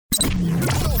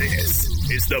This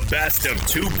is the best of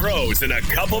two pros and a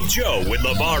cup of Joe with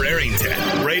LeVar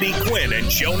Arrington, Brady Quinn, and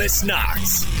Jonas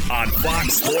Knox on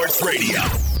Fox Sports Radio.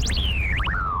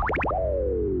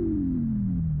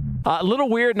 A little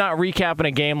weird not recapping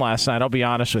a game last night, I'll be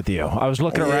honest with you. I was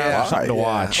looking around for something to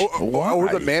watch. Or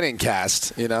the Manning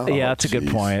cast, you know? Yeah, that's a good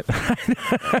point.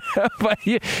 But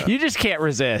you just can't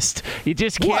resist. You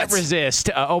just can't resist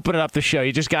opening up the show.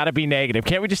 You just got to be negative.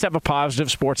 Can't we just have a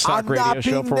positive sports talk radio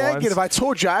show for negative. once? I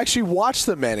told you, I actually watched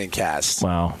the Manning cast.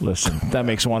 Well, listen, that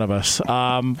makes one of us.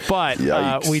 But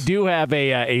we do have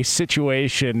a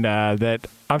situation that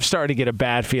I'm starting to get a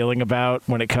bad feeling about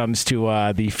when it comes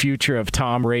to the future of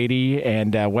Tom Brady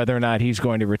and whether or not he's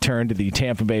going to return to the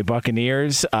Tampa Bay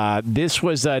Buccaneers. This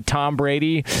was Tom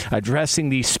Brady addressing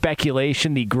the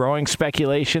speculation, the growing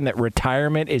speculation that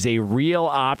retirement is a real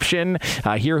option.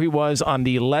 Here he was on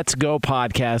the Let's Go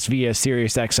podcast via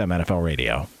SiriusXM NFL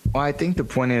Radio. Well, I think the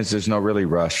point is there's no really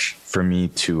rush for me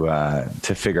to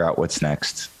figure out what's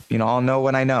next. You know, I'll know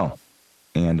when I know.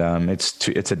 And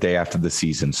it's a day after the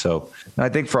season. So I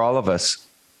think for all of us,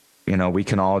 you know, we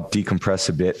can all decompress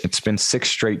a bit. It's been 6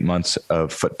 straight months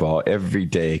of football every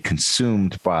day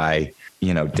consumed by,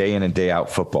 you know, day in and day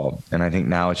out football. And I think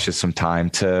now it's just some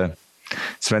time to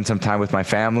spend some time with my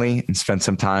family and spend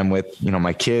some time with, you know,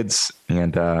 my kids.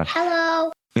 And,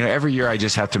 hello. You know, every year I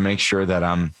just have to make sure that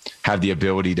have the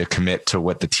ability to commit to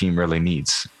what the team really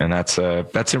needs. And that's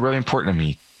really important to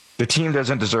me. The team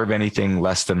doesn't deserve anything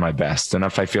less than my best. And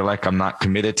if I feel like I'm not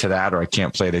committed to that or I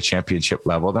can't play at a championship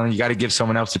level, then you got to give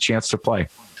someone else a chance to play.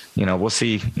 You know, we'll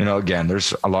see. You know, again,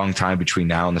 there's a long time between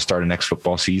now and the start of next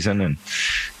football season. And,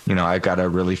 you know, I've got to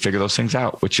really figure those things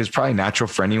out, which is probably natural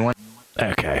for anyone.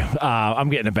 Okay.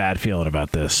 I'm getting a bad feeling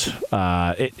about this.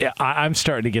 I'm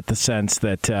starting to get the sense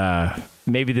that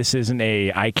maybe this isn't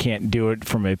I can't do it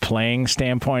from a playing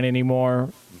standpoint anymore.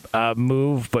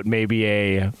 Move, but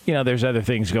maybe there's other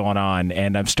things going on,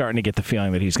 and I'm starting to get the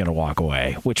feeling that he's going to walk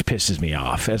away, which pisses me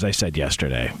off, as I said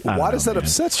yesterday. Why does that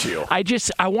upset you?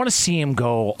 I want to see him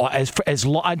go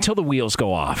until the wheels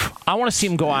go off. I want to see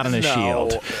him go out on his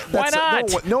shield. Why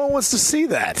not? No one wants to see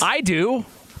that. I do.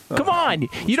 Come on.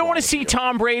 You don't want to see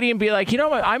Tom Brady and be like, you know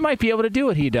what, I might be able to do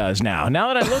what he does now.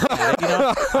 Now that I look at it, you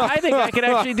know, I think I could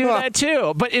actually do that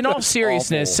too. But in all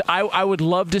seriousness, I would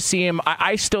love to see him.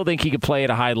 I still think he could play at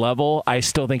a high level. I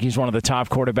still think he's one of the top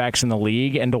quarterbacks in the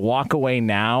league. And to walk away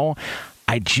now,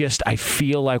 I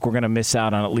feel like we're going to miss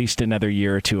out on at least another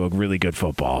year or two of really good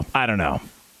football. I don't know.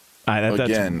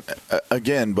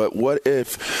 Again, but what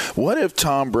if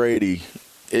Tom Brady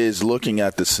is looking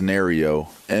at the scenario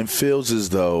and feels as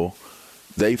though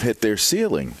they've hit their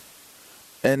ceiling?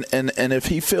 And if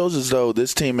he feels as though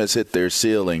this team has hit their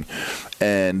ceiling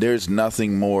and there's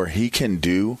nothing more he can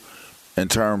do in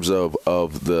terms of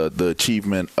the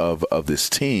achievement of this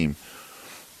team,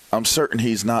 I'm certain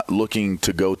he's not looking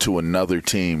to go to another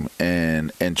team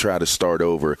and try to start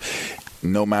over,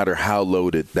 no matter how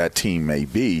loaded that team may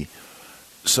be.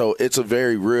 So it's a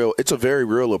very real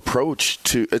approach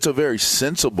it's a very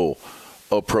sensible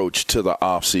approach to the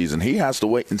offseason. He has to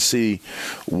wait and see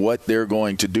what they're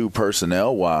going to do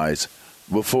personnel-wise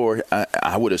before,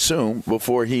 I would assume,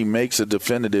 before he makes a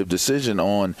definitive decision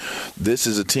on this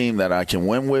is a team that I can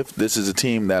win with, this is a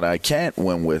team that I can't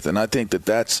win with. And I think that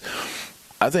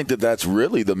that's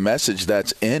really the message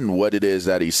that's in what it is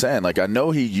that he's saying. Like, I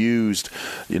know he used,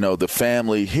 the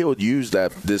family. He'll use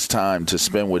that this time to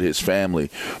spend with his family.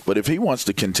 But if he wants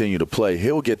to continue to play,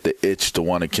 he'll get the itch to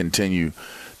want to continue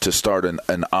to start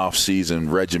an off-season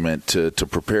regiment to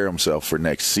prepare himself for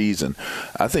next season.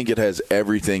 I think it has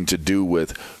everything to do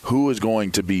with who is going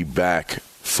to be back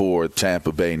for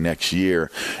Tampa Bay next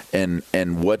year, and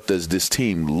what does this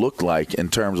team look like in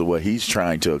terms of what he's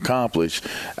trying to accomplish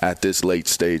at this late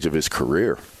stage of his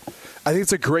career. I think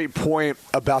it's a great point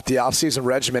about the offseason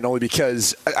regimen, only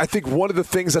because I think one of the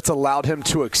things that's allowed him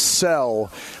to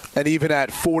excel, and even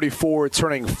at 44,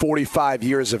 turning 45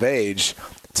 years of age,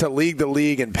 to lead the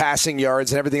league in passing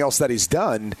yards and everything else that he's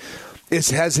done,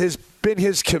 has been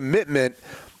his commitment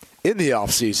in the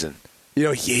offseason.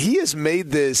 He has made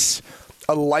this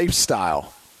a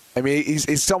lifestyle. I mean,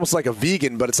 it's almost like a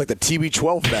vegan, but it's like the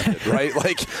TB12 method, right?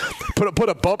 Like put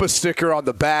a bumper sticker on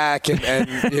the back and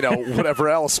whatever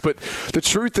else. But the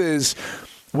truth is,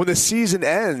 when the season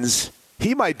ends,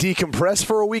 he might decompress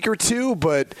for a week or two,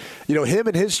 but him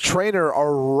and his trainer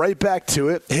are right back to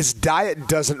it. His diet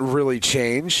doesn't really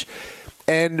change,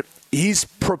 and he's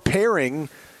preparing,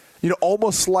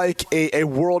 almost like a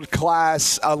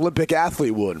world-class Olympic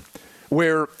athlete would,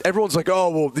 where everyone's like, oh,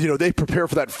 well, they prepare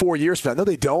for that 4 years from now. No,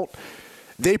 they don't.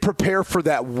 They prepare for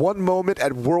that one moment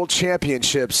at World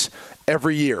Championships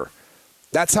every year.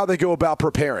 That's how they go about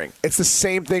preparing. It's the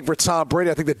same thing for Tom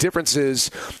Brady. I think the difference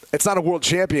is it's not a world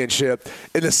championship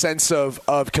in the sense of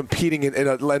competing in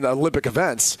Olympic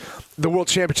events. The world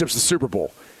championship's the Super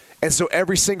Bowl. And so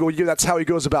every single year, that's how he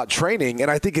goes about training.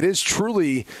 And I think it is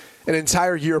truly an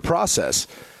entire year process.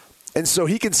 And so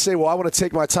he can say, well, I want to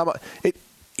take my time.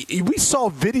 We saw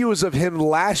videos of him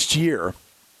last year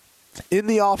in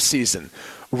the offseason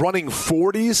running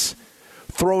 40s,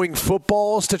 throwing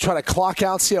footballs to try to clock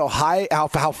out, see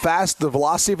how fast the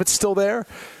velocity, if it's still there.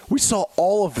 We saw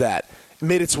all of that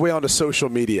made its way onto social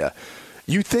media.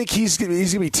 You think he's going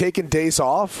to be taking days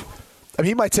off? I mean,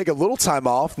 he might take a little time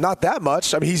off, not that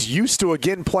much. I mean, he's used to,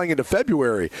 again, playing into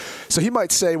February. So he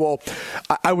might say, well,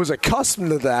 I was accustomed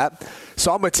to that,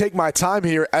 so I'm going to take my time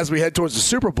here as we head towards the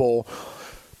Super Bowl.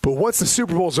 But once the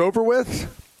Super Bowl's over with,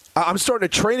 I'm starting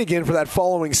to train again for that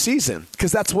following season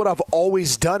because that's what I've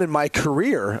always done in my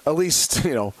career, at least,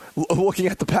 looking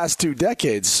at the past 2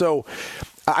 decades. So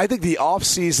I think the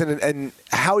offseason and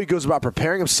how he goes about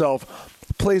preparing himself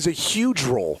plays a huge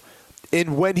role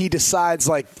in when he decides,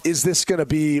 like, is this going to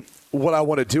be what I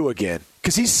want to do again?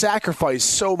 Because he's sacrificed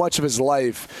so much of his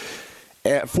life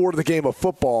for the game of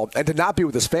football and to not be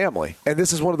with his family. And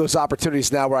this is one of those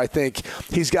opportunities now where I think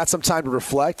he's got some time to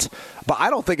reflect, but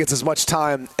I don't think it's as much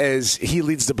time as he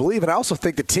leads to believe. And I also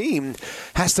think the team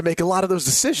has to make a lot of those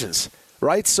decisions,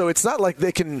 right? So it's not like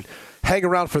they can hang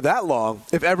around for that long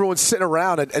if everyone's sitting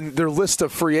around and their list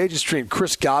of free agents between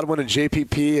Chris Godwin and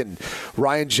JPP and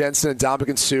Ryan Jensen and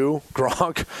Dominican Sue,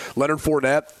 Gronk, Leonard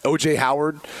Fournette, O.J.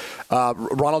 Howard,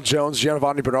 Ronald Jones,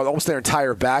 Giovanni Bernard, almost their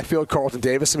entire backfield, Carlton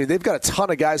Davis. I mean, they've got a ton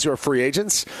of guys who are free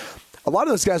agents. A lot of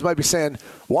those guys might be saying,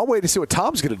 well, I'm waiting to see what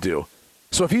Tom's going to do.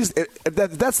 So if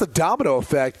that's the domino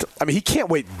effect, I mean, he can't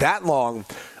wait that long.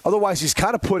 Otherwise, he's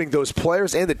kind of putting those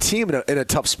players and the team in a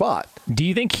tough spot. Do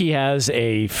you think he has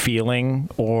a feeling,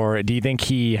 or do you think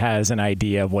he has an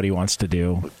idea of what he wants to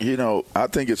do? I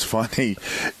think it's funny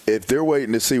if they're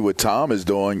waiting to see what Tom is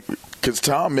doing, because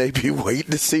Tom may be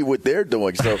waiting to see what they're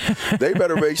doing. So they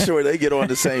better make sure they get on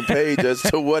the same page as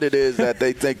to what it is that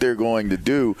they think they're going to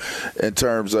do in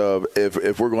terms of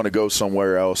if we're going to go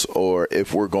somewhere else or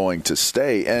if we're going to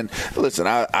stay. And listen,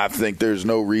 I think there's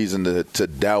no reason to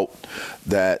doubt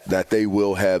that they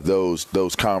will have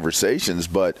those conversations.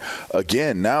 But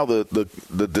again, now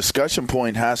the discussion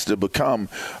point has to become,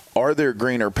 are there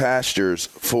greener pastures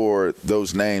for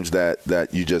those names that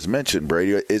you just mentioned,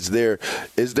 Brady? Is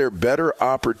there better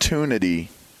opportunity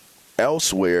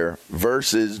elsewhere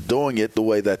versus doing it the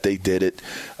way that they did it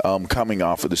coming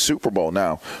off of the Super Bowl?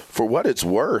 Now, for what it's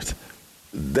worth,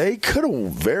 they could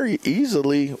have very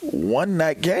easily won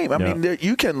that game. I mean,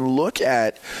 you can look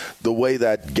at the way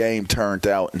that game turned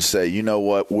out and say, you know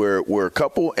what, we're a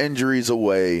couple injuries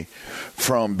away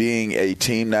from being a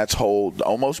team that's whole,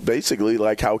 almost basically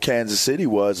like how Kansas City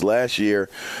was last year,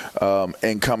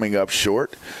 and coming up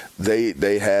short.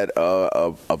 They had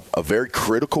a very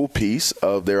critical piece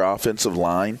of their offensive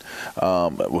line,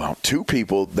 2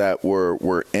 people that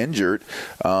were injured.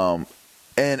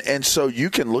 And so you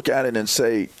can look at it and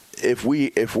say, if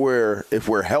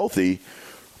we're healthy,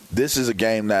 this is a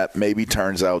game that maybe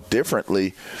turns out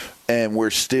differently, and we're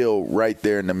still right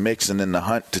there in the mix and in the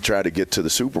hunt to try to get to the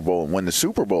Super Bowl and win the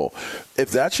Super Bowl.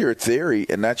 If that's your theory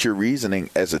and that's your reasoning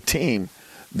as a team,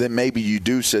 then maybe you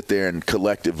do sit there and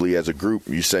collectively as a group,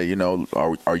 you say,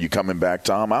 are you coming back,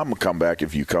 Tom? I'm going to come back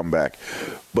if you come back.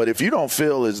 But if you don't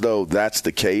feel as though that's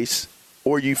the case,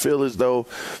 or you feel as though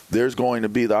there's going to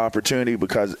be the opportunity,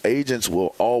 because agents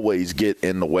will always get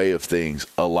in the way of things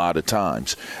a lot of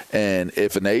times. And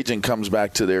if an agent comes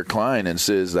back to their client and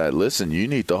says that, listen, you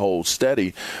need to hold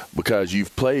steady because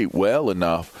you've played well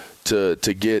enough to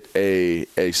get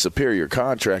a superior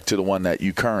contract to the one that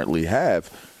you currently have,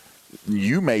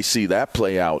 you may see that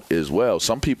play out as well.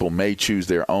 Some people may choose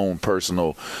their own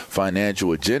personal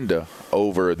financial agenda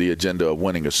over the agenda of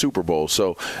winning a Super Bowl.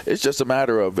 So it's just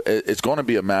it's going to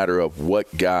be a matter of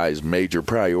what guys' major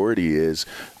priority is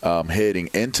heading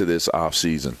into this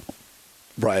offseason.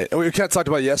 Right. And we kind of talked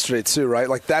about it yesterday too, right?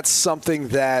 Like that's something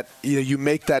that you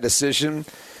make that decision,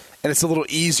 and it's a little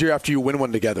easier after you win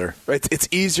one together. Right? It's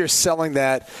easier selling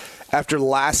that after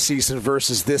last season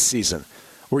versus this season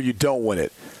where you don't win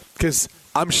it. Because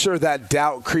I'm sure that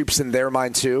doubt creeps in their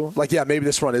mind too. Like, yeah, maybe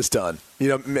this run is done.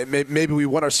 maybe we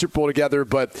won our Super Bowl together,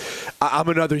 but I'm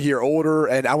another year older,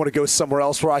 and I want to go somewhere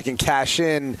else where I can cash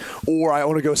in, or I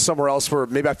want to go somewhere else where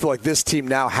maybe I feel like this team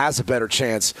now has a better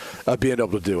chance of being able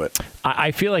to do it.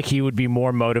 I feel like he would be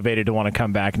more motivated to want to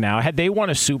come back now. Had they won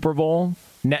a Super Bowl,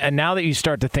 and now that you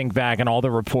start to think back on all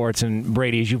the reports, and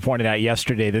Brady, as you pointed out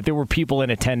yesterday, that there were people in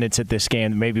attendance at this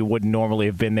game that maybe wouldn't normally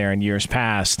have been there in years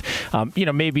past,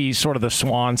 maybe sort of the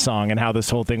swan song and how this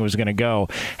whole thing was going to go.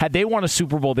 Had they won a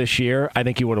Super Bowl this year, I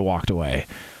think he would have walked away.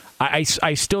 I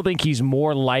still think he's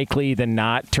more likely than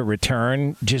not to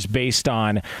return just based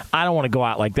on, I don't want to go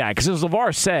out like that. Because as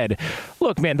LeVar said,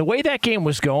 look, man, the way that game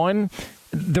was going,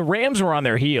 the Rams were on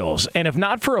their heels, and if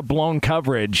not for a blown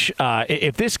coverage,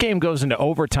 if this game goes into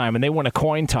overtime and they win a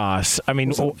coin toss, I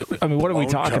mean, what are we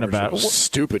talking about?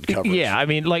 Stupid coverage. Yeah, I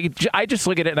mean, I just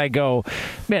look at it and I go,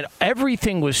 man,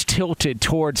 everything was tilted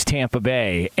towards Tampa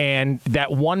Bay, and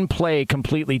that one play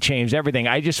completely changed everything.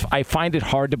 I find it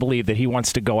hard to believe that he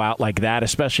wants to go out like that,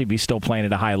 especially if he's still playing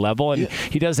at a high level, and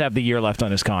he does have the year left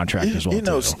on his contract as well.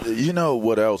 You know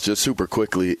what else? Just super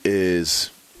quickly is.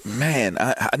 Man,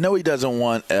 I know he doesn't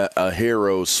want a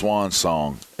hero swan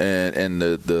song and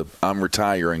the I'm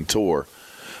retiring tour.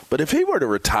 But if he were to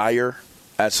retire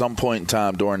at some point in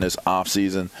time during this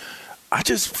offseason, I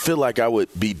just feel like I would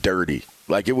be dirty.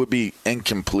 Like it would be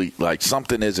incomplete. Like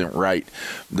something isn't right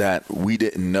that we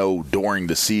didn't know during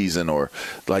the season, or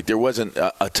like there wasn't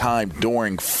a time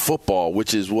during football,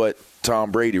 which is what Tom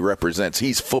Brady represents.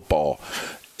 He's football.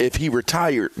 If he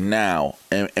retired now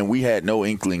and we had no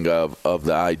inkling of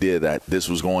the idea that this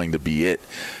was going to be it,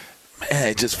 man,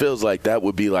 it just feels like that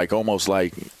would be like almost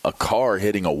like a car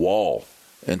hitting a wall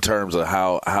in terms of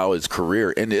how his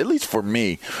career, and at least for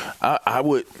me, I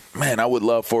would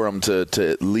love for him to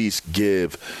at least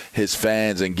give his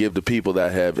fans and give the people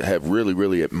that have really,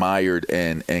 really admired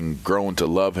and grown to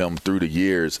love him through the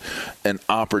years an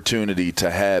opportunity to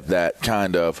have that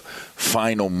kind of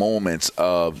final moments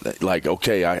of like,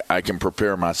 okay, I can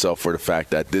prepare myself for the fact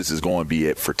that this is going to be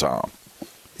it for Tom.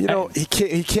 He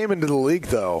came into the league,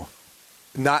 though,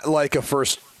 not like a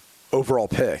first overall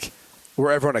pick,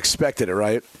 where everyone expected it,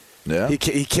 right? Yeah. He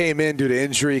came in due to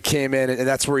injury, and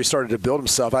that's where he started to build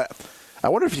himself. I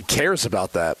wonder if he cares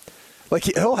about that. Like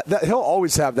he'll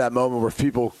always have that moment where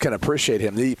people can appreciate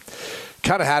him. He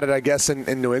kind of had it, I guess,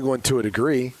 in New England to a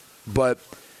degree, but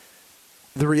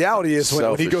the reality is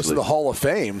when he goes to the Hall of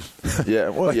Fame,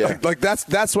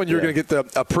 that's when you're going to get the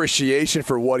appreciation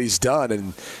for what he's done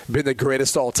and been the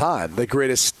greatest all time, the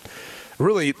greatest.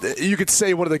 Really, you could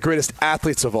say one of the greatest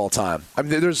athletes of all time. I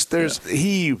mean,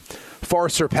 he far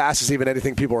surpasses even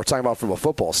anything people are talking about from a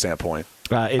football standpoint.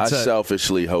 I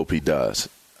selfishly hope he does.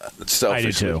 I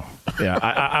do too. Yeah,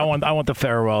 I want the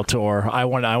farewell tour. I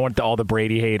want all the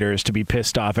Brady haters to be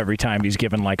pissed off every time he's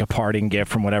given like a parting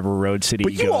gift from whatever road city.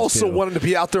 But he goes you also to. want him to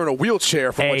be out there in a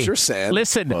wheelchair, from what you're saying.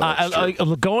 Listen,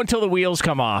 go until the wheels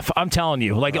come off. I'm telling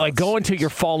you, go until you're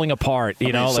falling apart.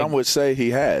 Some would say he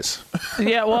has.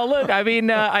 Yeah, well, look, I mean,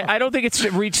 I don't think it's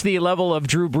reached the level of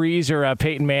Drew Brees or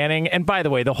Peyton Manning. And by the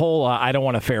way, the whole I don't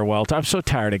want a farewell tour. I'm so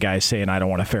tired of guys saying I don't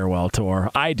want a farewell tour.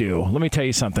 I do. Let me tell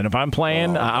you something. If I'm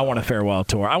playing, I want a farewell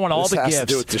tour. I want all the gifts. To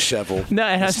do with disheveled. No,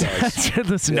 it has to.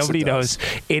 Listen, nobody knows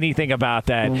anything about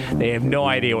that. They have no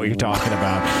idea what you're talking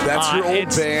about. That's your old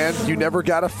band. You never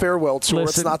got a farewell tour.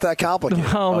 It's not that complicated.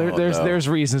 Well, there's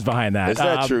reasons behind that. Is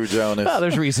that true, Jonas? Well,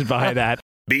 there's reasons behind that.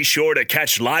 Be sure to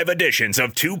catch live editions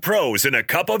of Two Pros and a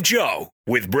Cup of Joe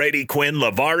with Brady Quinn,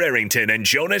 LeVar Arrington, and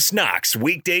Jonas Knox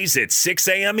weekdays at 6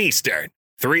 a.m. Eastern,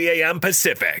 3 a.m.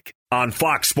 Pacific on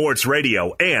Fox Sports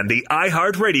Radio and the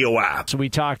iHeartRadio app. So we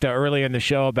talked earlier in the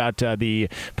show about the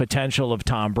potential of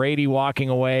Tom Brady walking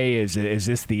away. Is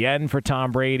this the end for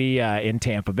Tom Brady in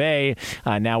Tampa Bay?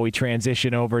 Now we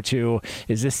transition over to,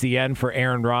 is this the end for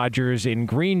Aaron Rodgers in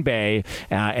Green Bay?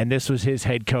 And this was his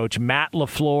head coach, Matt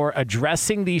LaFleur,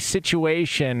 addressing the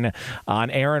situation on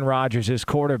Aaron Rodgers'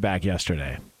 quarterback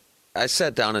yesterday. I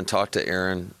sat down and talked to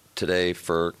Aaron today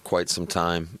for quite some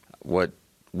time. What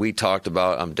we talked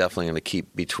about, I'm definitely going to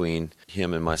keep between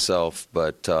him and myself,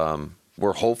 but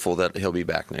we're hopeful that he'll be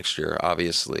back next year,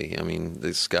 obviously. I mean,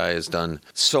 this guy has done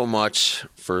so much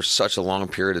for such a long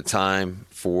period of time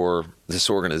for this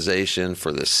organization,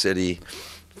 for this city,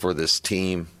 for this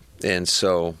team. And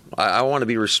so I want to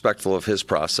be respectful of his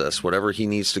process, whatever he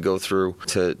needs to go through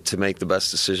to make the best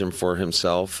decision for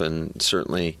himself. And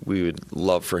certainly we would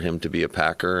love for him to be a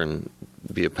Packer and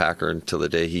be a Packer until the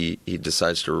day he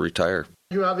decides to retire.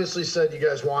 You obviously said you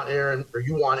guys want Aaron, or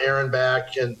you want Aaron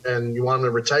back, and you want him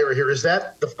to retire here. Is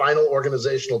that the final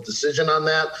organizational decision on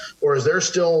that, or is there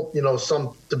still,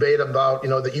 some debate about,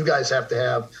 that you guys have to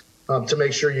have to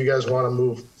make sure you guys want to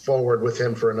move forward with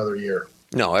him for another year?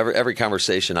 No, every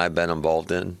conversation I've been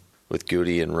involved in with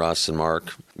Goody and Russ and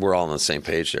Mark, we're all on the same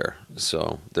page there.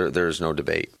 So there's no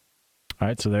debate. All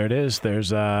right, so there it is.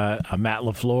 There's Matt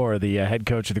LaFleur, the head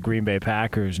coach of the Green Bay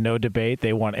Packers. No debate.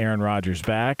 They want Aaron Rodgers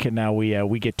back, and now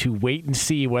we get to wait and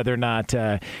see whether or not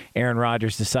Aaron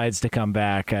Rodgers decides to come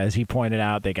back. As he pointed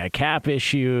out, they got cap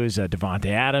issues. Davante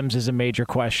Adams is a major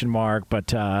question mark, but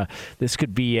this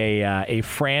could be a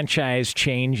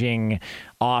franchise-changing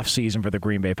offseason for the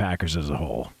Green Bay Packers as a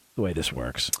whole, the way this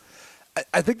works.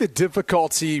 I think the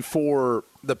difficulty for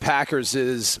the Packers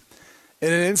is –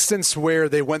 in an instance where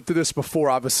they went through this before,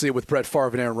 obviously, with Brett Favre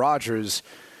and Aaron Rodgers,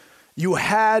 you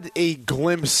had a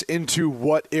glimpse into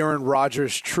what Aaron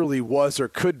Rodgers truly was or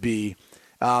could be.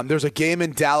 There's a game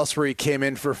in Dallas where he came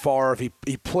in for Favre.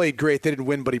 He played great. They didn't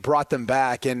win, but he brought them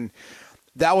back. And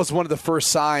that was one of the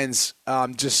first signs,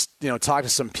 talking to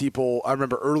some people, I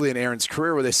remember early in Aaron's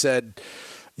career where they said,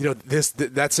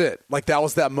 that's it. Like, that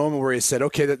was that moment where he said,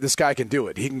 okay, this guy can do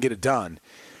it. He can get it done.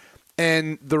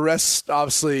 And the rest,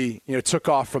 obviously, took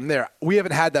off from there. We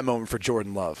haven't had that moment for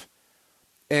Jordan Love.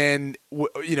 And,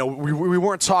 we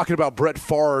weren't talking about Brett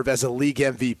Favre as a league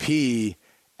MVP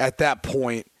at that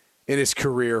point in his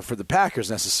career for the Packers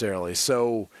necessarily.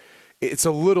 So it's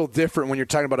a little different when you're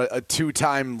talking about a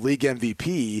two-time league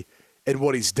MVP and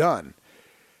what he's done.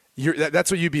 That's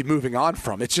what you'd be moving on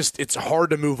from. It's hard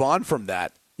to move on from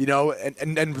that,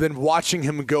 and then watching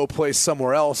him go play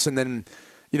somewhere else and then –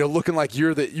 looking like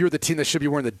you're the team that should be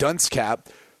wearing the dunce cap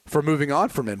for moving on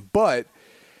from him. But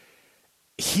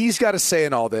he's got a say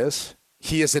in all this.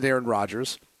 He is an Aaron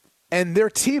Rodgers. And their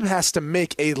team has to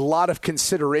make a lot of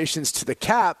considerations to the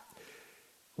cap,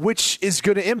 which is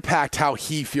going to impact how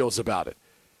he feels about it.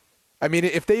 I mean,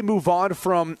 if they move on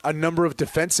from a number of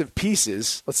defensive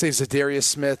pieces, let's say Zadarius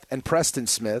Smith and Preston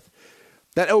Smith,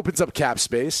 that opens up cap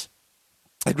space.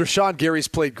 And Rashawn Gary's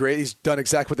played great. He's done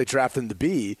exactly what they drafted him to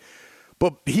be.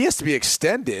 But he has to be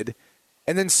extended,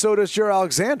 and then so does Jaire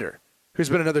Alexander, who's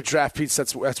been another draft piece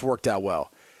that's worked out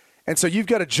well. And so you've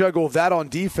got to juggle that on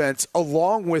defense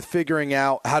along with figuring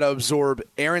out how to absorb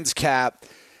Aaron's cap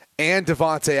and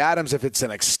Davante Adams if it's an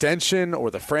extension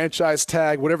or the franchise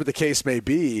tag, whatever the case may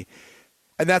be.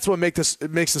 And that's what makes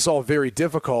this all very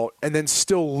difficult. And then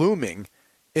still looming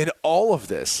in all of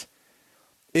this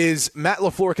is Matt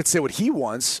LaFleur could say what he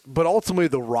wants, but ultimately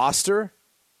the roster,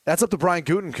 that's up to Brian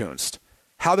Gutekunst.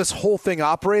 How this whole thing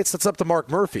operates, that's up to Mark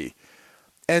Murphy.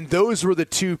 And those were the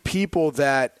two people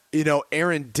that,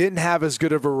 Aaron didn't have as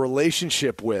good of a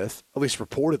relationship with, at least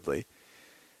reportedly,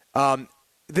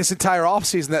 this entire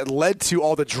offseason that led to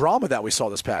all the drama that we saw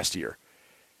this past year.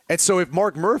 And so if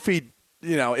Mark Murphy,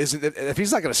 if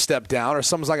he's not going to step down or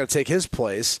someone's not going to take his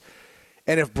place,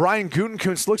 and if Brian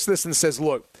Gutekunst looks at this and says,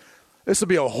 look, this will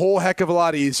be a whole heck of a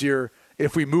lot easier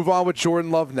if we move on with Jordan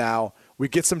Love now, we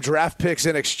get some draft picks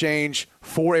in exchange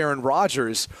for Aaron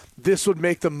Rodgers, this would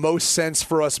make the most sense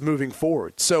for us moving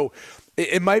forward. So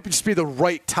it might just be the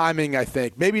right timing, I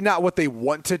think. Maybe not what they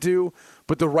want to do,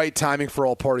 but the right timing for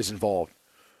all parties involved.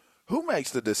 Who makes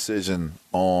the decision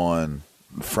on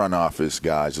front office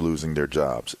guys losing their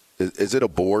jobs? Is it a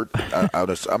board? I'm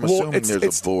assuming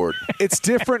there's a board. It's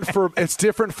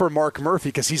different for Mark Murphy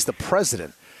because he's the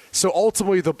president. So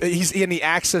ultimately, he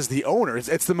acts as the owner.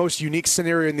 It's the most unique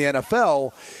scenario in the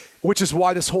NFL, which is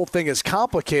why this whole thing is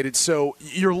complicated. So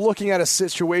you're looking at a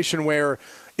situation where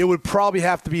it would probably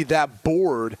have to be that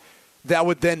board that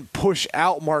would then push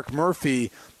out Mark Murphy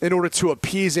in order to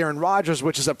appease Aaron Rodgers,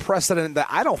 which is a precedent that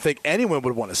I don't think anyone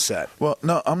would want to set. Well,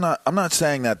 no, I'm not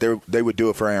saying that they would do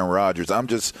it for Aaron Rodgers.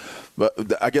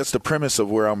 But I guess the premise of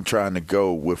where I'm trying to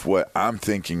go with what I'm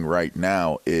thinking right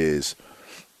now is,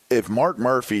 if Mark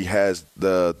Murphy has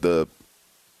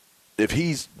if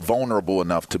he's vulnerable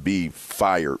enough to be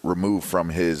fired, removed from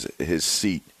his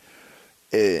seat,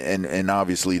 and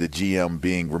obviously the GM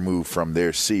being removed from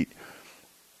their seat,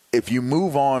 if you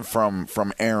move on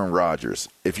from Aaron Rodgers,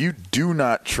 if you do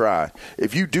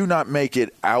not make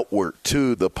it outward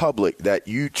to the public that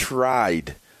you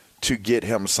tried to get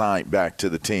him signed back to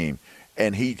the team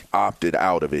and he opted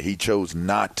out of it, he chose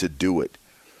not to do it,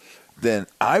 then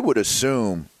I would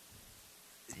assume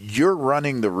you're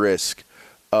running the risk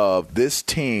of this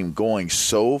team going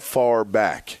so far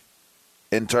back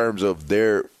in terms of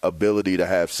their ability to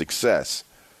have success.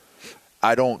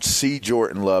 I don't see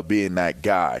Jordan Love being that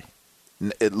guy,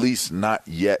 at least not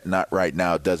yet, not right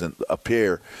now. It doesn't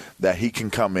appear that he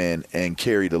can come in and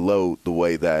carry the load the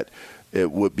way that it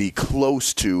would be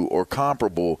close to or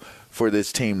comparable for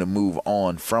this team to move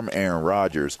on from Aaron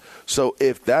Rodgers. So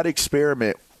if that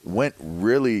experiment went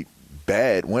really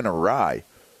bad, went awry,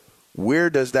 where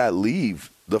does that leave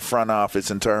the front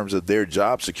office in terms of their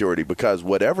job security, because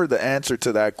whatever the answer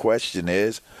to that question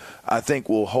is, I think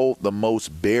will hold the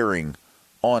most bearing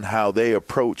on how they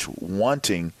approach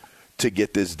wanting to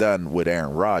get this done with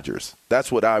Aaron Rodgers.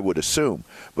 That's what I would assume,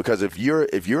 because if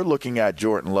you're looking at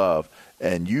Jordan Love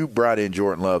and you brought in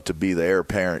Jordan Love to be the heir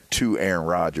apparent to Aaron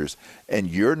Rodgers, and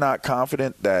you're not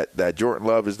confident that Jordan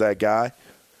Love is that guy,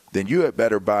 then you had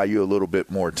better buy you a little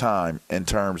bit more time in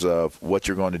terms of what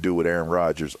you're going to do with Aaron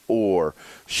Rodgers, or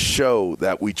show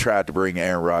that we tried to bring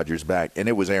Aaron Rodgers back, and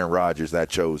it was Aaron Rodgers that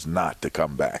chose not to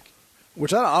come back.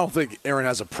 Which I don't think Aaron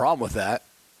has a problem with that.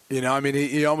 You know, I mean,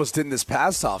 he almost didn't this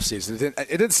past offseason. It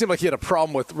didn't seem like he had a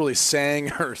problem with really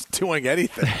saying or doing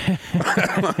anything,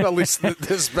 at least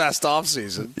this past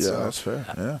offseason. Yeah, so. That's fair.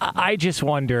 Yeah. I just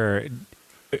wonder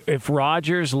if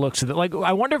Rodgers looks at it, like,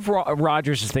 I wonder if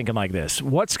Rodgers is thinking like this: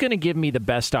 what's going to give me the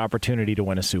best opportunity to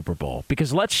win a Super Bowl?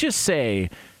 Because let's just say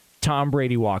Tom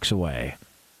Brady walks away.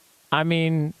 I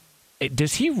mean,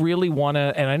 does he really want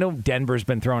to? And I know Denver's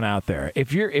been thrown out there.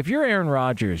 If you're Aaron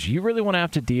Rodgers, you really want to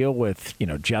have to deal with, you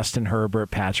know, Justin Herbert,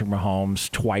 Patrick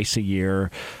Mahomes twice a year,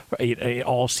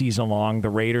 all season long. The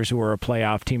Raiders, who are a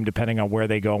playoff team, depending on where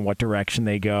they go and what direction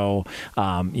they go.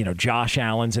 You know, Josh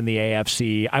Allen's in the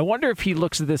AFC. I wonder if he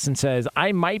looks at this and says,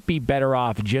 I might be better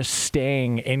off just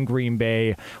staying in Green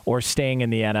Bay or staying in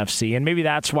the NFC. And maybe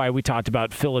that's why we talked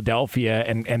about Philadelphia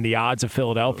and the odds of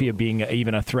Philadelphia being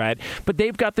even a threat. But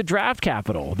they've got the draft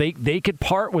capital. They could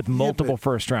part with multiple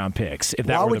first-round picks if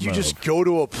that were the move. Why would you just go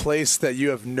to a place that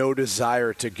you have no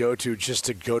desire to go to just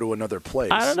to go to another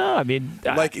place? I don't know. I mean,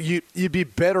 like you'd be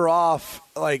better off.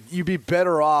 Like you'd be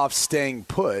better off staying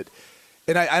put.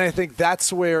 And I think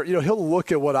that's where, you know, he'll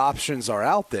look at what options are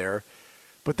out there.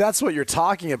 But that's what you're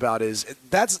talking about. Is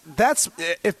that's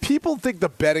if people think the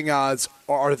betting odds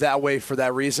are that way for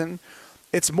that reason.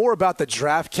 It's more about the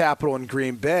draft capital in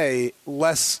Green Bay,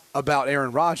 less about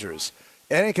Aaron Rodgers.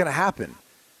 It ain't going to happen.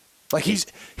 Like,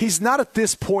 he's not at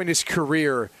this point in his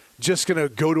career just going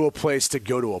to go to a place to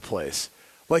go to a place.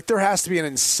 Like, there has to be an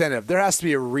incentive. There has to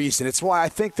be a reason. It's why I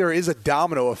think there is a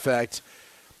domino effect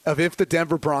of if the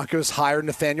Denver Broncos hire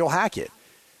Nathaniel Hackett.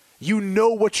 You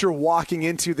know what you're walking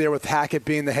into there with Hackett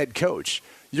being the head coach.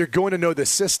 You're going to know the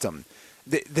system.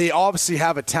 They obviously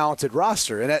have a talented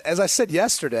roster. And as I said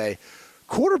yesterday,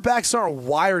 quarterbacks aren't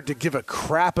wired to give a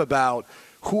crap about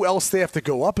who else they have to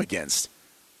go up against.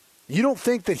 You don't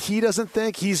think that he doesn't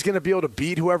think he's going to be able to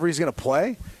beat whoever he's going to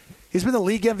play? He's been the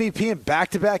league MVP in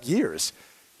back-to-back years.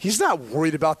 He's not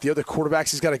worried about the other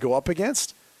quarterbacks he's got to go up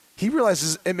against. He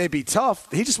realizes it may be tough.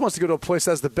 He just wants to go to a place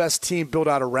that has the best team built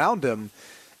out around him.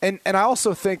 And I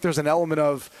also think there's an element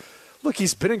of, look,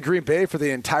 he's been in Green Bay for the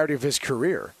entirety of his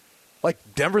career. Like,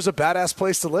 Denver's a badass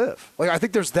place to live. Like, I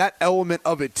think there's that element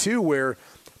of it, too, where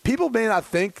people may not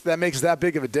think that makes that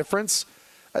big of a difference.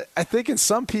 I think in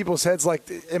some people's heads, like,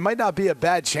 it might not be a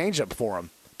bad change-up for him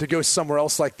to go somewhere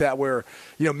else like that where,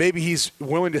 you know, maybe he's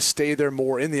willing to stay there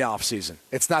more in the offseason.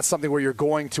 It's not something where you're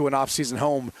going to an offseason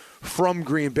home from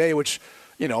Green Bay, which,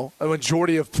 you know, a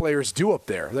majority of players do up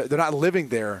there. They're not living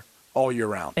there all year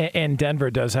round. And Denver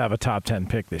does have a top 10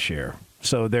 pick this year.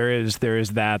 So there is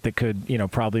that could, you know,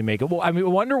 probably make it. Well, I mean, I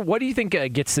wonder, what do you think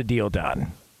gets the deal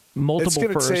done? It's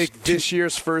going to take this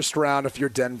year's first round if you're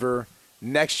Denver,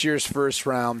 next year's first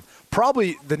round,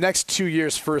 probably the next 2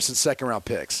 years' first and second round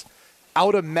picks. I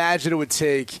would imagine it would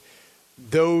take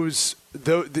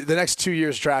the next 2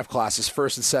 years' draft classes,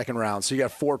 first and second round. So you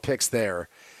got 4 picks there.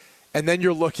 And then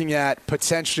you're looking at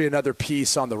potentially another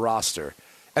piece on the roster.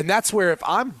 And that's where, if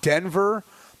I'm Denver,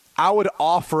 I would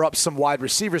offer up some wide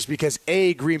receivers because,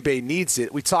 A, Green Bay needs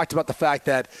it. We talked about the fact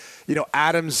that, you know,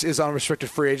 Adams is unrestricted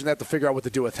free agent. They have to figure out what to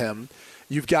do with him.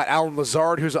 You've got Allen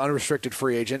Lazard, who's an unrestricted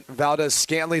free agent.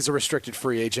 Valdez-Scantley's a restricted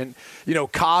free agent. You know,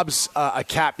 Cobb's a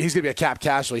cap. He's going to be a cap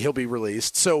casualty. He'll be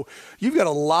released. So you've got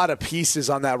a lot of pieces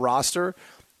on that roster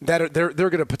that they're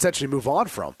going to potentially move on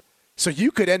from. So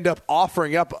you could end up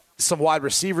offering up some wide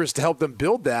receivers to help them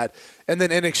build that, and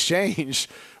then in exchange,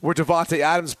 where Davante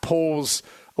Adams pulls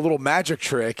a little magic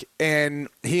trick, and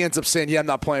he ends up saying, yeah, I'm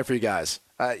not playing for you guys.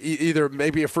 Either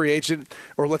maybe a free agent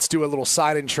or let's do a little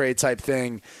sign-in trade type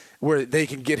thing where they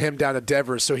can get him down to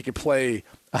Denver so he can play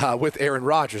with Aaron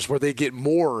Rodgers, where they get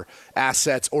more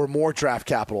assets or more draft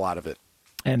capital out of it.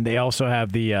 And they also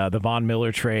have the Von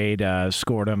Miller trade,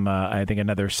 scored him, I think,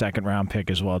 another second-round pick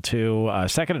as well, too.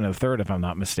 Second and a third, if I'm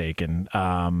not mistaken.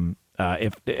 I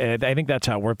think that's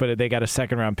how it worked, but they got a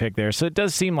second-round pick there. So it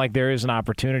does seem like there is an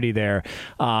opportunity there.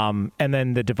 And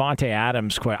then the Davante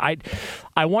Adams,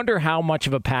 I wonder how much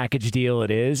of a package deal it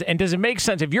is. And does it make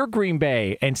sense, if you're Green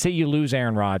Bay and say you lose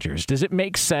Aaron Rodgers, does it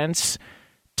make sense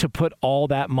to put all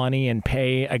that money and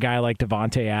pay a guy like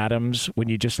Davante Adams when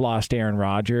you just lost Aaron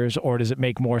Rodgers? Or does it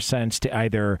make more sense to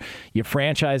either you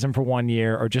franchise him for 1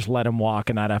 year or just let him walk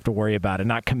and not have to worry about it,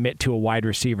 not commit to a wide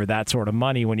receiver that sort of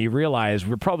money when you realize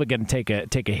we're probably going to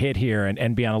take a hit here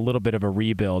and be on a little bit of a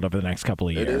rebuild over the next couple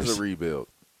of years? It is a rebuild.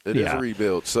 It is a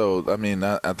rebuild. So, I mean,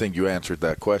 I think you answered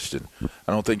that question.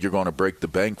 I don't think you're going to break the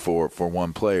bank for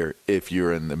one player if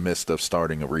you're in the midst of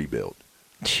starting a rebuild.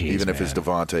 Jeez, even if man. it's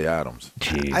Davante Adams.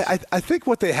 I think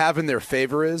what they have in their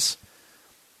favor is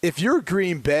if you're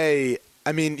Green Bay,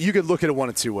 I mean, you could look at it one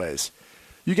of two ways.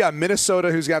 You got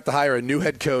Minnesota, who's got to hire a new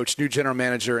head coach, new general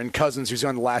manager, and Cousins, who's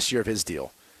on the last year of his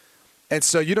deal. And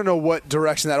so you don't know what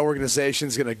direction that organization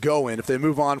is going to go in. If they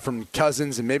move on from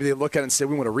Cousins and maybe they look at it and say,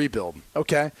 we want to rebuild.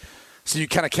 Okay. So you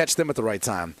kind of catch them at the right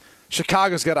time.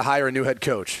 Chicago's got to hire a new head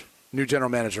coach, new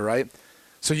general manager, right?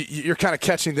 So you're kind of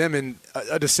catching them in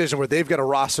a decision where they've got a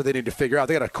roster they need to figure out.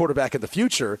 They got a quarterback in the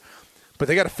future, but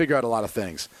they got to figure out a lot of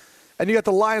things. And you got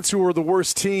the Lions, who are the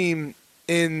worst team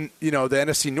in the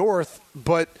NFC North.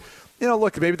 But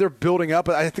look, maybe they're building up.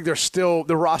 But I think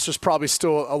the roster's probably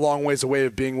still a long ways away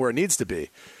of being where it needs to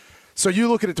be. So you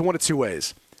look at it one of two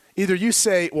ways. Either you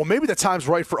say, well, maybe the time's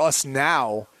right for us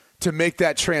now to make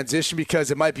that transition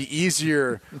because it might be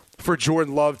easier for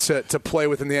Jordan Love to play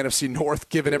within the NFC North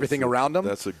given everything around him.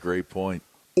 That's a great point.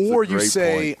 Or you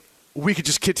say we could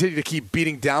just continue to keep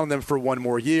beating down on them for one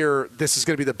more year. This is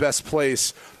going to be the best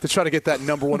place to try to get that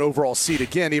number one overall seed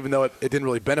again, even though it didn't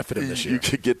really benefit him this year. You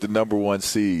could get the number one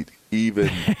seed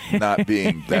even not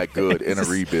being that good in a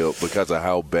rebuild because of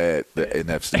how bad the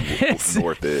NFC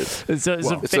North is.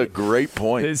 It's a great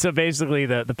point. So basically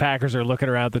the Packers are looking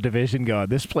around the division going,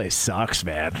 this place sucks,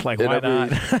 man. Like, why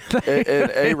not?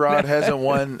 And A-Rod hasn't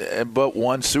won but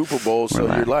one Super Bowl, so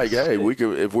you're like, hey, we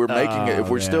could if we're making it, if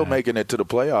we're still making it to the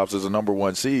playoffs as a number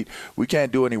one seed, we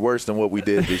can't do any worse than what we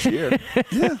did this year.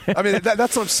 Yeah. I mean,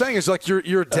 that's what I'm saying is like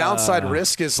your downside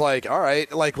risk is like, all right,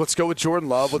 like let's go with Jordan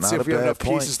Love. Let's see if we have enough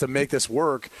pieces to make this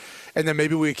work. And then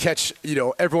maybe we catch,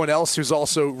 everyone else who's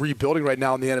also rebuilding right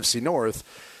now in the NFC North.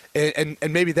 And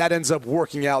maybe that ends up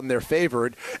working out in their favor.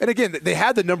 And again, they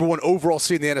had the number one overall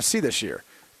seed in the NFC this year.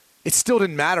 It still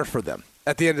didn't matter for them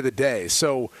at the end of the day.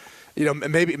 So,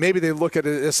 maybe they look at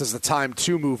this as the time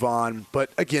to move on. But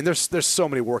again, there's so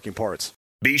many working parts.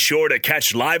 Be sure to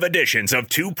catch live editions of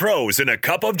Two Pros and a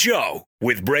Cup of Joe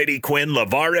with Brady Quinn,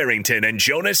 LeVar Arrington, and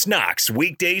Jonas Knox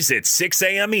weekdays at 6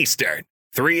 a.m. Eastern,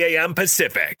 3 a.m.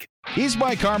 Pacific. He's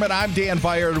Mike Harmon. I'm Dan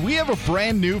Byer. We have a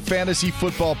brand new fantasy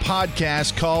football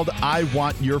podcast called I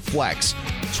Want Your Flex.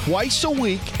 Twice a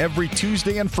week, every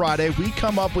Tuesday and Friday, we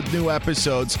come up with new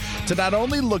episodes to not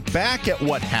only look back at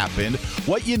what happened,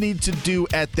 what you need to do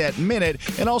at that minute,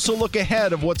 and also look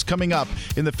ahead of what's coming up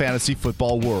in the fantasy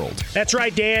football world. That's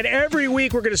right, Dan. Every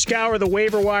week, we're going to scour the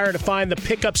waiver wire to find the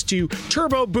pickups to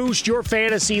turbo boost your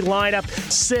fantasy lineup,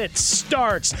 sits,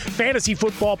 starts, fantasy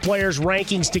football players'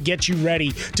 rankings to get you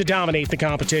ready to dominate the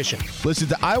competition. Listen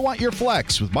to I Want Your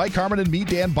Flex with Mike Harmon and me,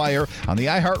 Dan Byer, on the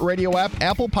iHeartRadio app,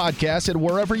 Apple Podcasts, and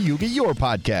wherever you get your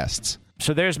podcasts.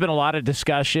 So there's been a lot of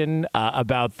discussion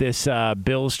about this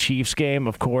Bills-Chiefs game,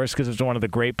 of course, because it's one of the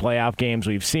great playoff games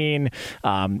we've seen.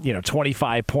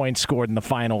 25 points scored in the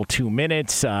final 2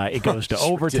 minutes. It goes to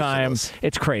overtime. Ridiculous.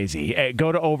 It's crazy.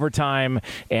 Go to overtime,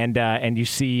 and you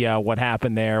see what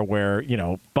happened there where,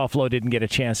 Buffalo didn't get a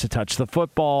chance to touch the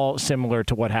football, similar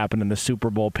to what happened in the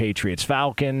Super Bowl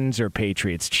Patriots-Falcons or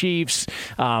Patriots-Chiefs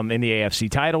in the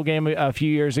AFC title game a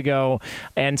few years ago.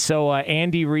 And so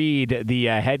Andy Reid, the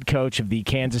head coach of the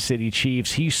Kansas City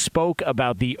Chiefs, he spoke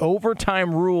about the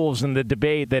overtime rules and the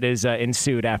debate that is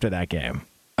ensued after that game.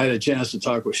 I had a chance to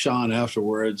talk with Sean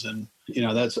afterwards, and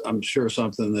that's I'm sure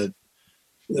something that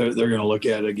they're going to look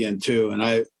at again too. And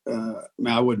I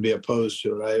wouldn't be opposed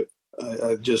to it.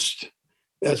 I just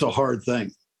that's a hard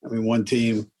thing. I mean, one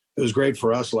team, it was great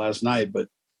for us last night, but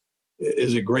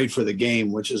is it great for the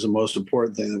game, which is the most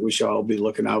important thing that we should all be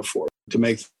looking out for to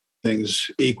make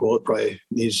things equal? It probably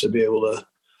needs to be able to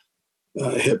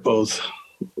hit both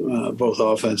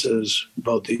offenses,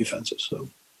 both defenses. So,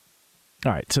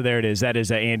 all right, so there it is. That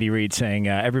is Andy Reid saying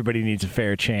everybody needs a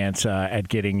fair chance at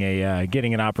getting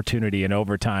an opportunity in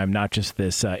overtime, not just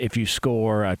this. If you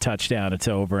score a touchdown, it's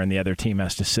over, and the other team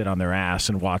has to sit on their ass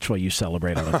and watch while you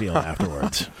celebrate on the field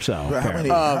afterwards. So,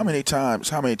 how many times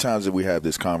did we have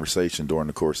this conversation during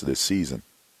the course of this season?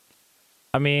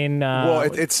 I mean, well,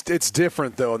 it's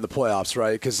different though in the playoffs,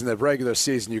 right? Because in the regular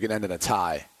season you can end in a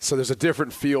tie, so there's a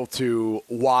different feel to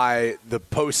why the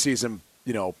postseason,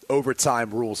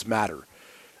 overtime rules matter,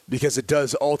 because it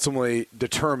does ultimately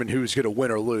determine who's going to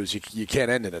win or lose. You can't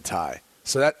end in a tie,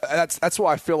 so that's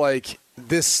why I feel like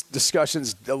this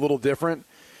discussion's a little different.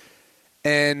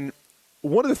 And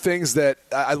one of the things that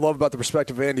I love about the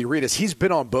perspective of Andy Reid is he's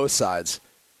been on both sides.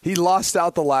 He lost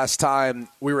out the last time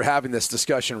we were having this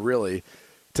discussion, really,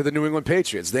 to the New England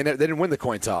Patriots. They didn't win the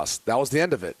coin toss. That was the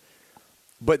end of it.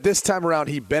 But this time around,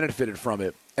 he benefited from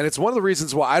it. And it's one of the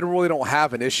reasons why I really don't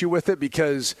have an issue with it,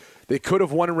 because they could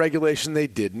have won in regulation. They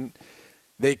didn't.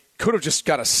 They could have just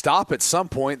got a stop at some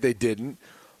point. They didn't.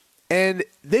 And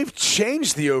they've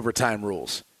changed the overtime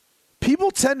rules.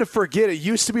 People tend to forget it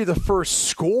used to be the first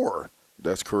score.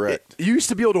 That's correct. You used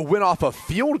to be able to win off a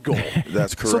field goal.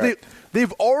 That's correct. So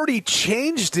they've already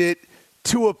changed it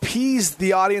to appease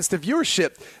the audience, the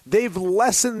viewership. They've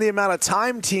lessened the amount of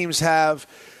time teams have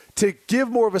to give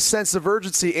more of a sense of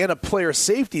urgency and a player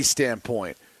safety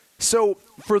standpoint. So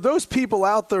for those people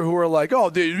out there who are like, oh,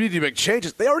 dude, you need to make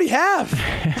changes, they already have.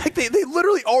 Like they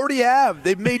literally already have.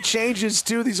 They've made changes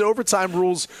to these overtime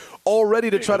rules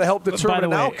already to try to help determine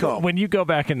an outcome. When you go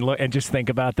back and look and just think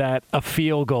about that, a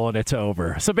field goal and it's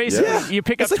over. So basically, you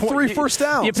pick up like 3 first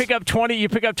downs. You pick up 20. You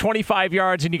pick up 25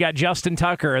 yards, and you got Justin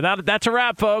Tucker. That's a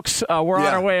wrap, folks. We're on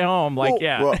our way home. Well,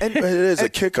 and it is a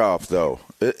kickoff, though.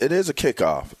 It is a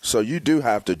kickoff, so you do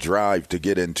have to drive to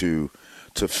get into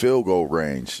field goal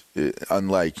range,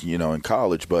 unlike in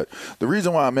college. But the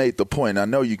reason why I made the point, I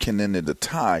know you can end in the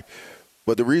tie.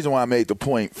 But the reason why I made the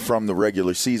point from the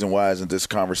regular season, why isn't this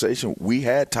conversation? We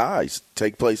had ties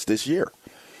take place this year.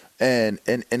 And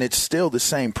it's still the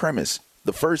same premise.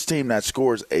 The first team that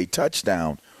scores a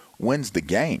touchdown wins the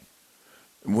game.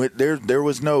 There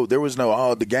was no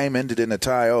the game ended in a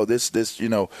tie.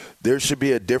 There should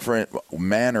be a different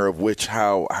manner of which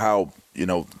how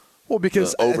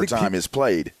because overtime is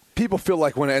played. People feel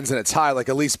like when it ends in a tie, like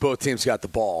at least both teams got the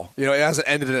ball. It hasn't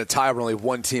ended in a tie where only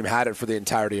one team had it for the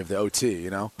entirety of the OT,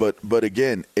 But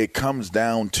again, it comes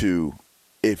down to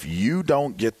if you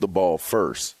don't get the ball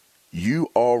first, you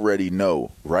already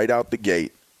know right out the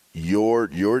gate your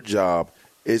job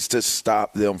is to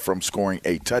stop them from scoring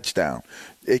a touchdown.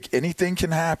 Anything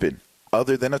can happen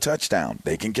other than a touchdown.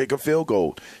 They can kick a field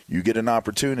goal. You get an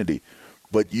opportunity.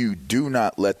 But you do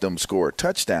not let them score a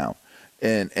touchdown.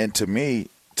 And to me,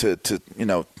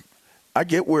 I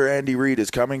get where Andy Reid is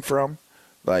coming from.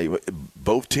 Like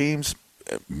both teams,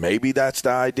 maybe that's the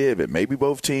idea of it. Maybe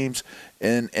both teams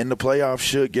in the playoffs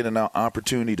should get an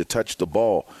opportunity to touch the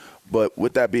ball. But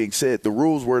with that being said, the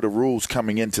rules were the rules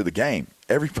coming into the game.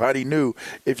 Everybody knew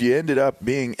if you ended up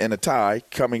being in a tie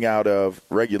coming out of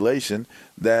regulation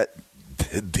that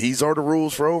these are the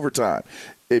rules for overtime.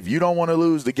 If you don't want to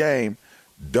lose the game,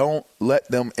 don't let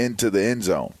them into the end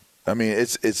zone. I mean,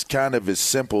 it's kind of as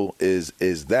simple as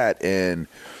that. And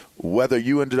whether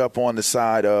you ended up on the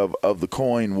side of the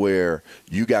coin where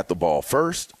you got the ball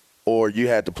first or you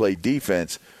had to play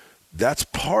defense, that's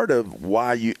part of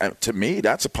why to me,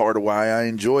 that's a part of why I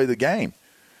enjoy the game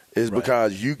is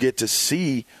because you get to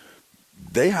see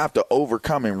they have to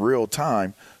overcome in real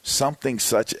time something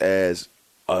such as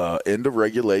in the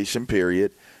regulation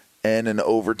period and an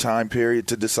overtime period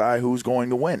to decide who's going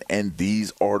to win. And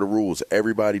these are the rules.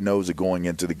 Everybody knows it going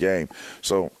into the game.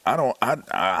 So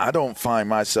I don't find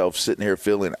myself sitting here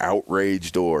feeling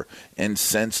outraged or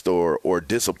incensed or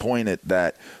disappointed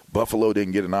that Buffalo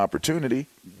didn't get an opportunity.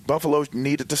 Buffalo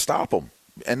needed to stop them,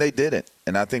 and they didn't.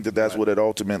 And I think that's what it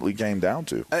ultimately came down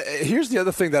to. Here's the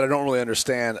other thing that I don't really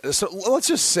understand. So let's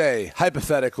just say,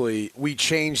 hypothetically, we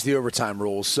change the overtime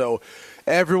rules so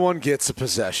everyone gets a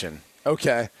possession.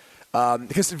 Okay.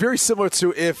 Because very similar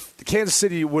to if Kansas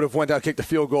City would have went down, kicked the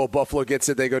field goal, Buffalo gets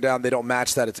it, they go down, they don't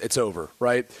match that, it's over,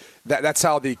 right? That's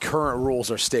how the current rules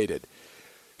are stated.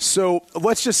 So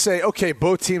let's just say, okay,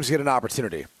 both teams get an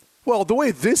opportunity. Well, the way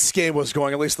this game was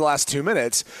going, at least the last 2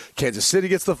 minutes, Kansas City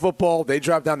gets the football, they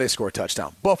drive down, they score a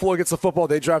touchdown. Buffalo gets the football,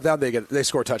 they drive down, they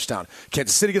score a touchdown.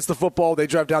 Kansas City gets the football, they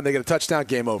drive down, they get a touchdown,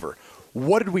 game over.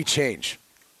 What did we change?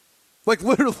 Like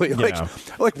literally, like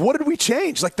what did we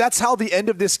change? Like that's how the end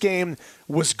of this game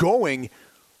was going.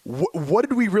 What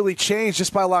did we really change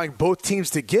just by allowing both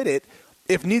teams to get it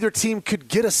if neither team could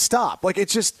get a stop? Like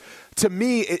it's just, to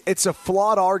me, it's a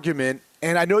flawed argument.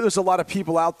 And I know there's a lot of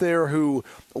people out there who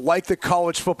like the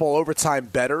college football overtime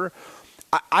better.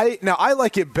 I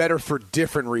like it better for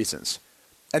different reasons.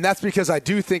 And that's because I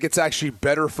do think it's actually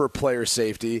better for player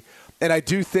safety. And I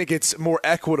do think it's more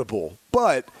equitable.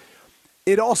 But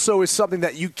it also is something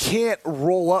that you can't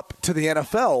roll up to the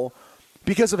NFL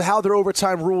because of how their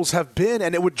overtime rules have been,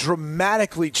 and it would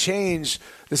dramatically change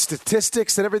the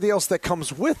statistics and everything else that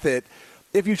comes with it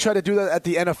if you try to do that at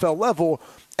the NFL level.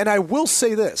 And I will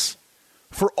say this,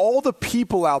 for all the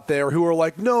people out there who are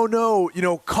like,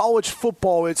 no, college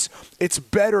football, it's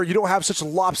better. You don't have such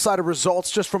lopsided results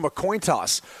just from a coin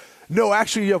toss. No,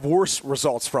 actually, you have worse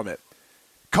results from it.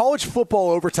 College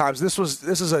football overtimes, this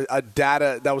is a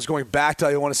data that was going back to,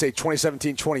 I want to say,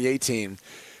 2017, 2018.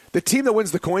 The team that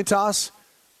wins the coin toss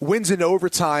wins in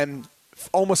overtime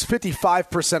almost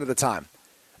 55% of the time.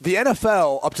 The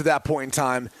NFL, up to that point in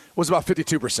time, was about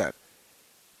 52%.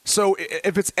 So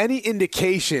if it's any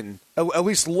indication, at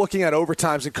least looking at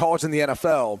overtimes in college and the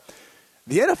NFL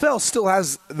still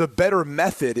has the better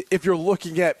method if you're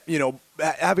looking at,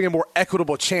 having a more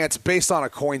equitable chance based on a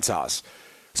coin toss.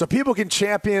 So people can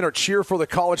champion or cheer for the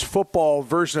college football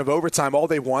version of overtime all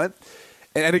they want.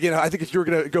 And again, I think if you're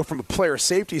going to go from a player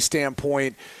safety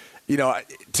standpoint,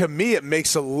 to me it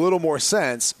makes a little more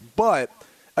sense. But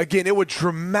again, it would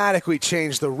dramatically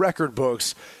change the record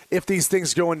books if these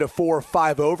things go into 4 or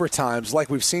 5 overtimes like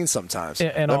we've seen sometimes.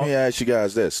 Let me ask you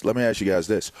guys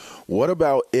this. What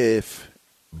about if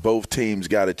both teams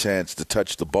got a chance to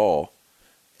touch the ball,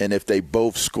 and if they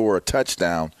both score a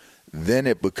touchdown, then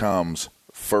it becomes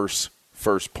first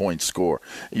point score?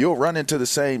 You'll run into the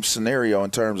same scenario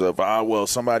in terms of,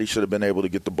 somebody should have been able to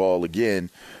get the ball again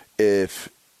if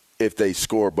they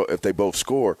score, but if they both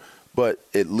score. But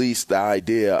at least the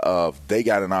idea of they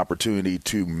got an opportunity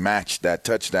to match that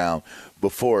touchdown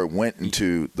before it went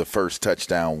into the first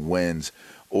touchdown wins,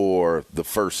 or the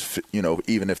first,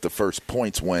 even if the first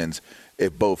points wins,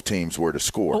 if both teams were to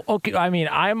score. Okay, I mean,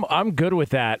 I'm good with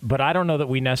that, but I don't know that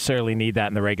we necessarily need that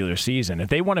in the regular season. If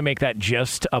they want to make that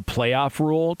just a playoff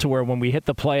rule to where when we hit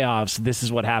the playoffs, this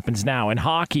is what happens now. In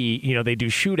hockey, they do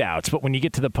shootouts, but when you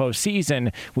get to the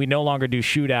postseason, we no longer do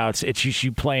shootouts. It's just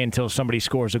you play until somebody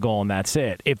scores a goal, and that's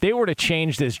it. If they were to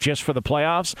change this just for the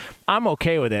playoffs, I'm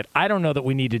okay with it. I don't know that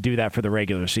we need to do that for the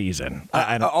regular season.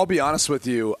 I'll be honest with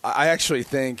you. I actually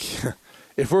think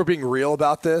if we're being real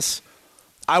about this,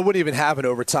 I wouldn't even have an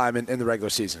overtime in the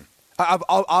regular season.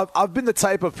 I've been the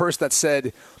type of person that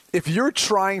said, if you're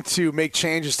trying to make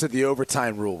changes to the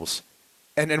overtime rules,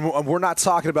 and we're not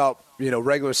talking about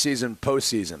regular season,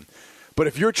 postseason, but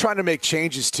if you're trying to make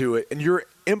changes to it and you're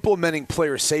implementing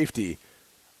player safety,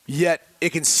 yet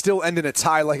it can still end in a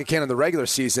tie like it can in the regular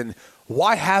season,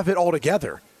 why have it all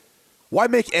together? Why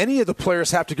make any of the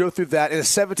players have to go through that in a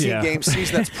 17-game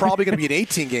season that's probably going to be an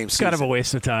 18-game season? It's kind of a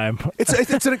waste of time.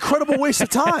 It's an incredible waste of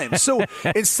time. So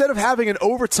instead of having an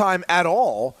overtime at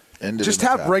all, just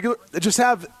have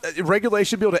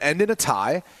regulation be able to end in a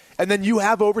tie, and then you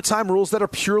have overtime rules that are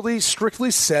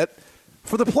strictly set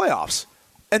for the playoffs.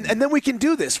 And then we can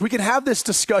do this. We can have this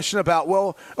discussion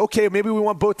about, maybe we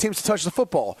want both teams to touch the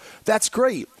football. That's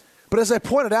great. But as I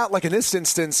pointed out, like in this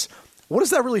instance, what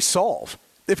does that really solve?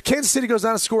 If Kansas City goes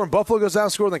down and score and Buffalo goes down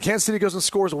and score, and then Kansas City goes and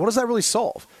scores, what does that really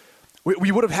solve?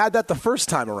 We would have had that the first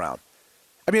time around.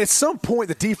 I mean, at some point,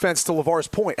 the defense, to LeVar's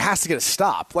point, has to get a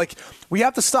stop. Like, we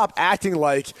have to stop acting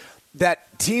like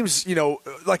that teams,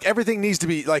 like everything needs to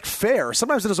be, like, fair.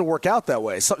 Sometimes it doesn't work out that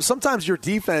way. Sometimes your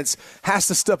defense has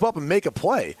to step up and make a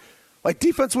play. Like,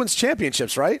 defense wins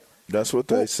championships, right? That's what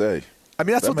they say. I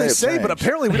mean, that's what they say, changed. But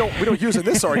apparently we don't use it in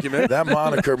this argument. That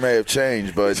moniker may have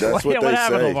changed, but that's what they what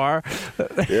happened, say.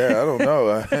 LeVar? Yeah, I don't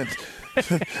know.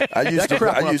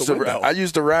 I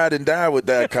used to ride and die with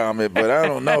that comment, but I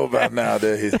don't know about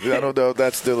nowadays. I don't know if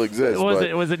that still exists.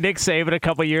 Was it Nick Saban a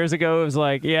couple years ago? It was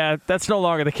like, yeah, that's no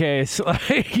longer the case.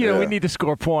 We need to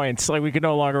score points. Like, we can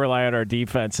no longer rely on our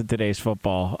defense in today's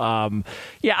football.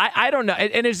 I don't know.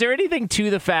 And is there anything to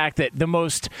the fact that the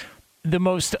most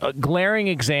glaring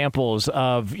examples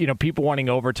of people wanting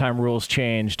overtime rules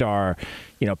changed are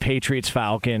Patriots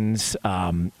Falcons,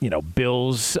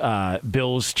 Bills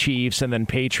Chiefs, and then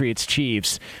Patriots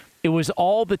Chiefs. It was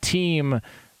all the team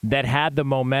that had the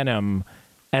momentum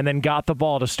and then got the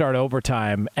ball to start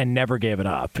overtime and never gave it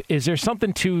up. Is there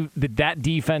something to that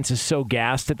defense is so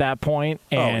gassed at that point?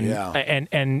 And,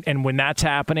 and when that's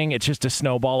happening, it's just a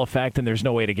snowball effect and there's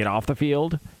no way to get off the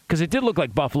field? Because it did look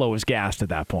like Buffalo was gassed at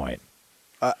that point.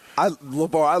 I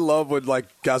love when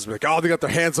guys be like, they got their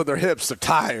hands on their hips, they're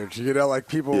tired.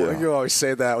 People you always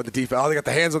say that with the defense. They got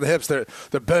their hands on the hips, they're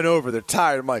bent over, they're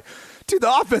tired. I'm like, dude,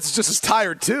 the offense is just as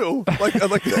tired too. Like they've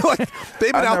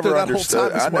been out there that whole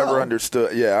time as well.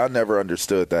 I never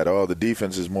understood that. The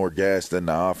defense is more gassed than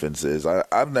the offense is.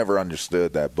 I've never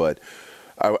understood that, but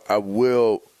I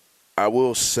will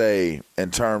say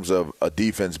in terms of a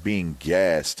defense being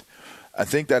gassed, I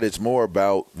think that it's more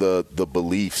about the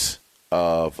beliefs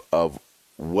of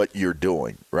what you're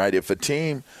doing, right? If a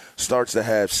team starts to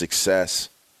have success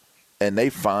and they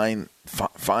find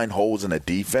holes in a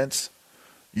defense,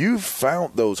 you've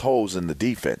found those holes in the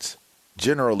defense,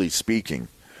 generally speaking.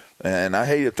 and I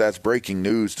hate if that's breaking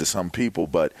news to some people,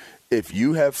 but if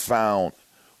you have found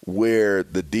where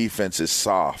the defense is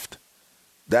soft,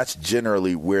 that's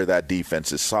generally where that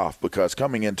defense is soft, because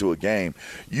coming into a game,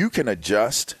 you can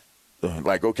adjust.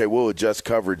 Like, okay, we'll adjust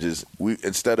coverages.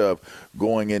 Instead of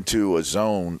going into a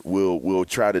zone, we'll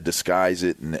try to disguise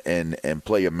it and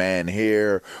play a man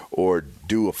here or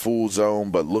do a full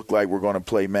zone but look like we're going to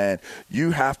play man.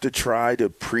 You have to try to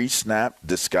pre-snap,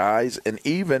 disguise, and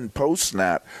even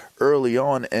post-snap early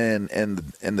on in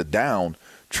the down,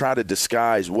 try to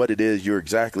disguise what it is you're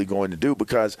exactly going to do,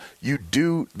 because you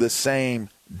do the same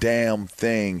damn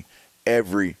thing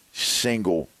every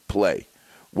single play.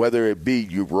 Whether it be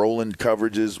you rolling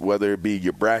coverages, whether it be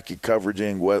your bracket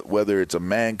coveraging, whether it's a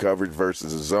man coverage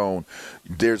versus a zone,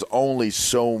 there's only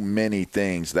so many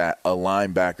things that a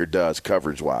linebacker does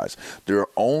coverage-wise. There are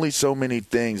only so many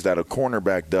things that a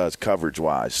cornerback does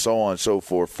coverage-wise, so on and so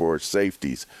forth for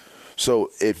safeties. So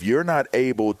if you're not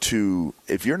able to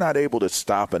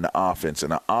stop an offense,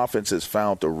 and the offense has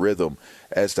found the rhythm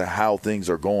as to how things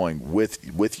are going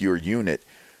with your unit,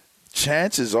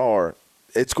 chances are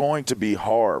it's going to be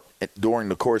hard during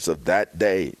the course of that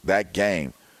day, that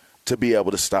game, to be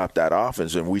able to stop that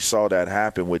offense. And we saw that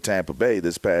happen with Tampa Bay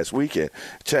this past weekend.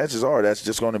 Chances are that's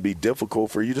just going to be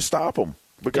difficult for you to stop them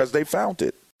because they found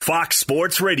it. Fox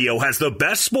Sports Radio has the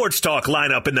best sports talk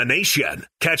lineup in the nation.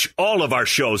 Catch all of our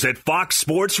shows at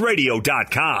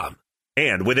foxsportsradio.com.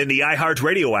 And within the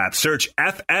iHeartRadio app, search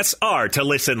FSR to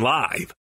listen live.